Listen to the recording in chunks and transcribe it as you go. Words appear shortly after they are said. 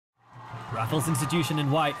Raffles Institution in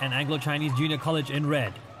white and Anglo-Chinese Junior College in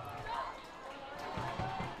red.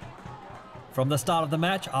 From the start of the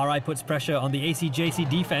match, RI puts pressure on the ACJC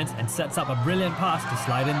defense and sets up a brilliant pass to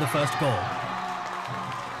slide in the first goal.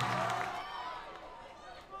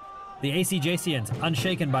 The ACJCians,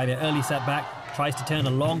 unshaken by their early setback, tries to turn a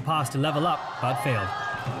long pass to level up, but failed.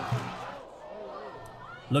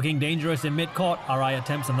 Looking dangerous in mid-court, RI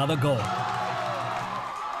attempts another goal.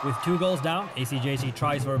 With 2 goals down, ACJC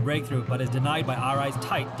tries for a breakthrough but is denied by RI's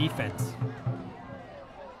tight defense.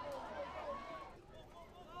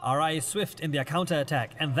 RI is swift in their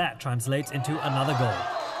counter-attack, and that translates into another goal.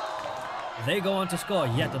 They go on to score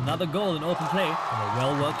yet another goal in open play from a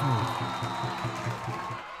well-worked move.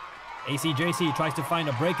 ACJC tries to find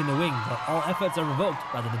a break in the wing, but all efforts are revoked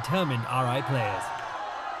by the determined RI players.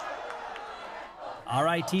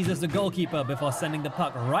 RI teases the goalkeeper before sending the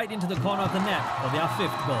puck right into the corner of the net for their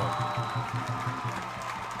 5th goal.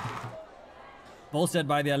 Bolstered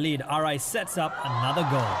by their lead, RI sets up another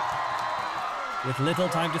goal. With little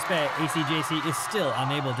time to spare, ACJC is still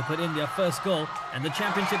unable to put in their first goal, and the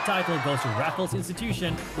championship title goes to Raffles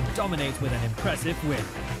Institution, who dominates with an impressive win.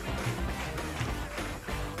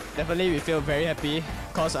 Definitely we feel very happy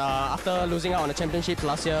because after losing out on the championship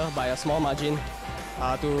last year by a small margin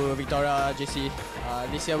to Victoria JC,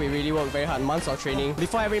 this year we really worked very hard, months of training.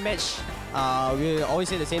 Before every match, we always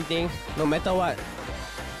say the same thing, no matter what.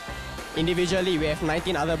 Individually, we have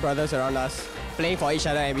 19 other brothers around us playing for each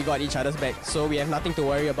other, and we got each other's back, so we have nothing to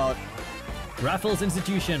worry about. Raffles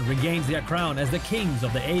Institution regains their crown as the kings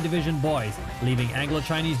of the A Division boys, leaving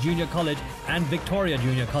Anglo-Chinese Junior College and Victoria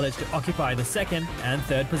Junior College to occupy the 2nd and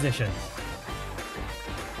 3rd positions.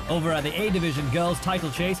 Over at the A Division girls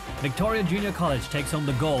title chase, Victoria Junior College takes home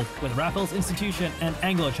the gold, with Raffles Institution and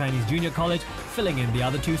Anglo-Chinese Junior College filling in the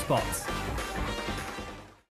other 2 spots.